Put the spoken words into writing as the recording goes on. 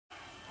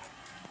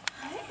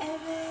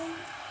Evan.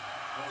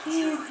 Can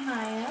you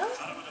smile?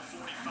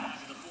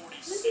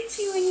 Look at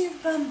you and your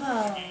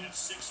Bumbo.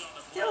 So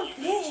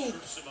big.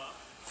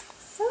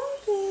 So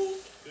big.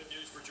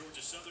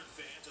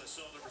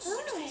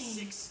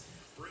 Hi.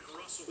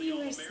 You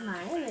were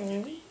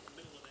smiling.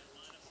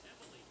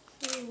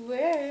 You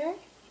were.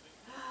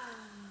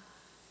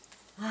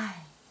 Hi.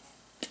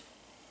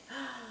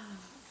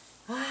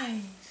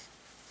 Hi.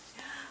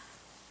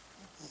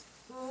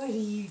 What are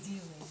you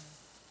doing?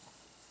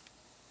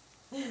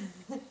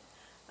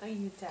 Are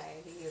you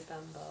tired of your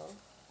Bumbo?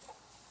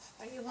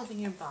 Are you holding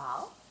your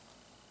ball?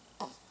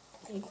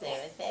 Can you play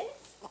with it?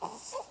 Huh?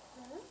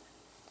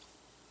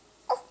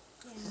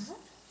 Yeah?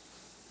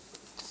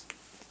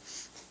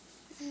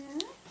 Yeah?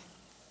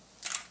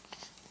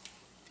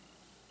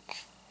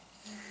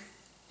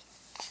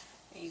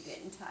 Are you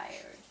getting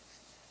tired?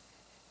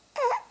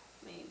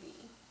 Maybe.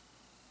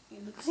 You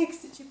look like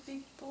such a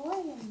big boy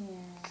in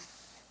there.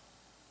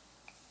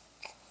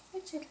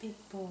 Such a big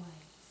boy.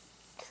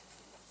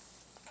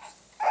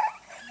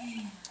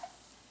 Yeah.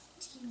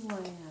 Do you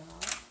want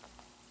help?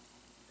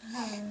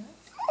 Huh?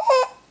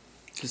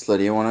 Does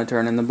Lydia want to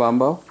turn in the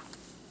Bumbo?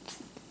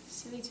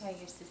 Should we try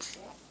your sister?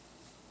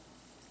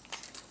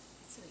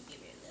 Should we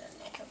give her a little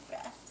neck of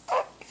rest?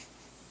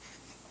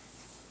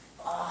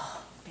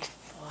 Oh, big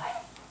boy.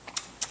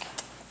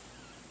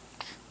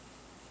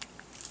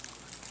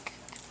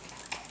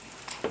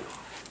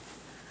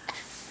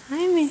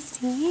 Hi,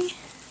 Missy.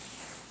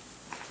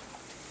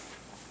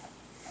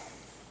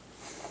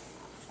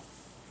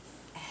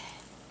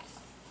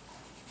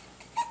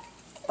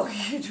 Oh,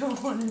 you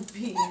don't want to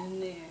be in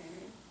there.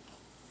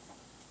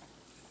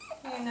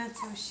 You're not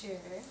so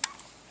sure.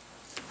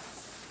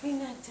 You're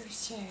not so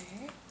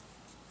sure.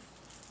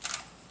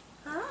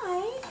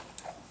 Hi.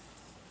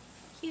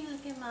 Can you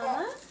look at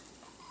Mama?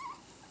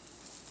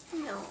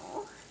 No,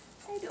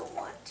 I don't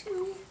want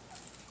to.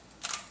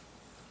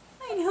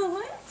 I don't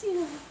want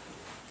to.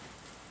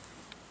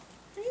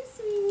 Hi,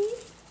 sweetie.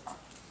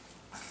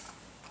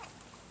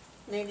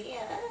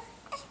 Lydia.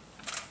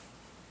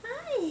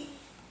 Hi.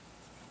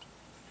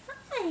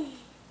 Hi.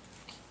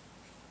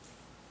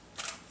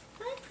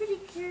 Hi, pretty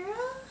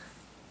girl.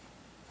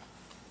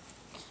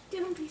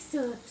 Don't be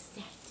so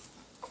upset.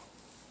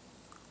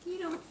 You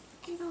don't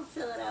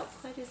fill it out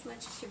quite as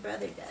much as your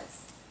brother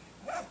does.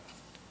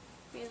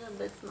 You're a little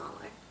bit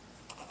smaller,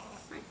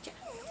 aren't you?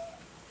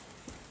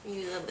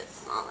 You're a little bit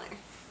smaller.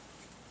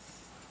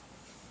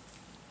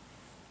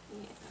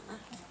 Yeah.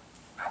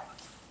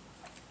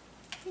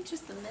 You're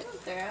just a little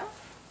girl.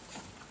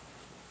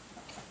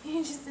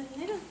 You're just a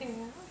little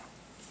girl.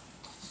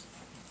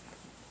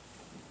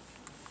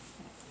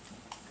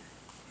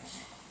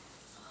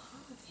 Oh,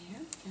 there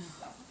we go.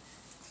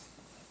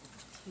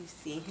 Do you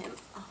see him?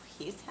 Oh,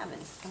 he's having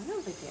fun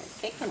over there,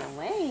 kicking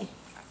away.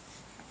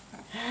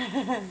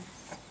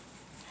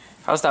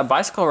 How's that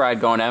bicycle ride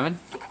going, Evan?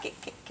 Kick,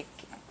 kick, kick, kick,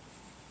 kick.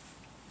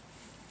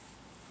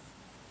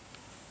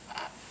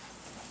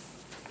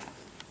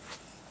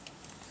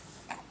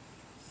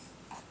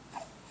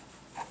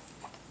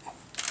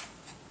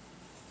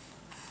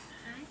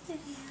 Hi,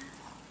 Lydia.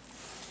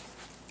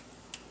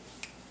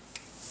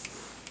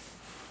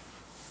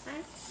 Hi,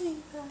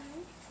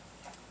 sweetheart.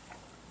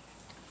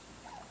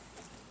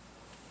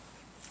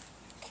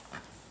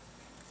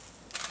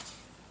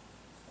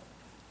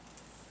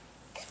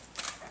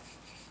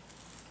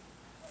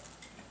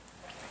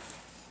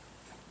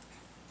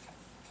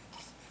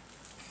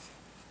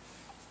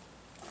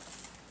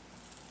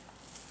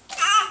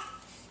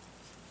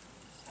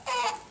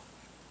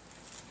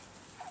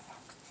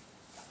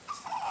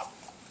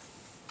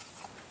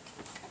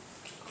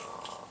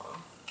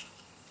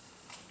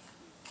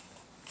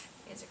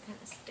 You guys are kind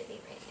of spitty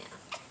right now.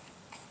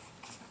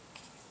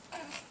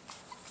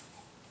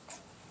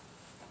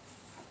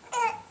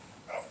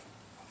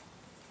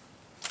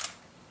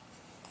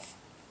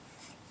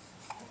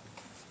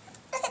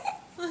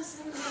 What's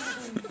the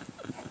matter?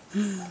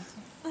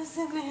 What's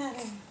the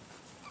matter?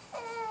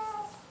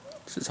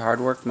 This is hard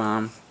work,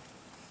 Mom.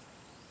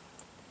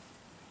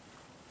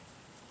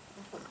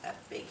 Hold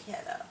that big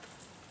head up.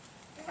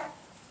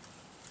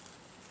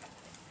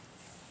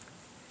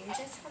 You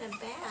just had a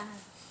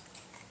bath.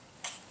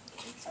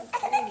 It's so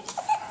dirty.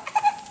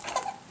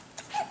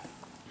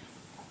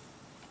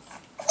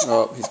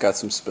 Oh, he's got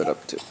some spit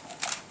up too.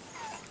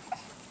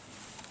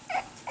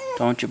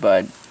 Don't you,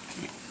 bud?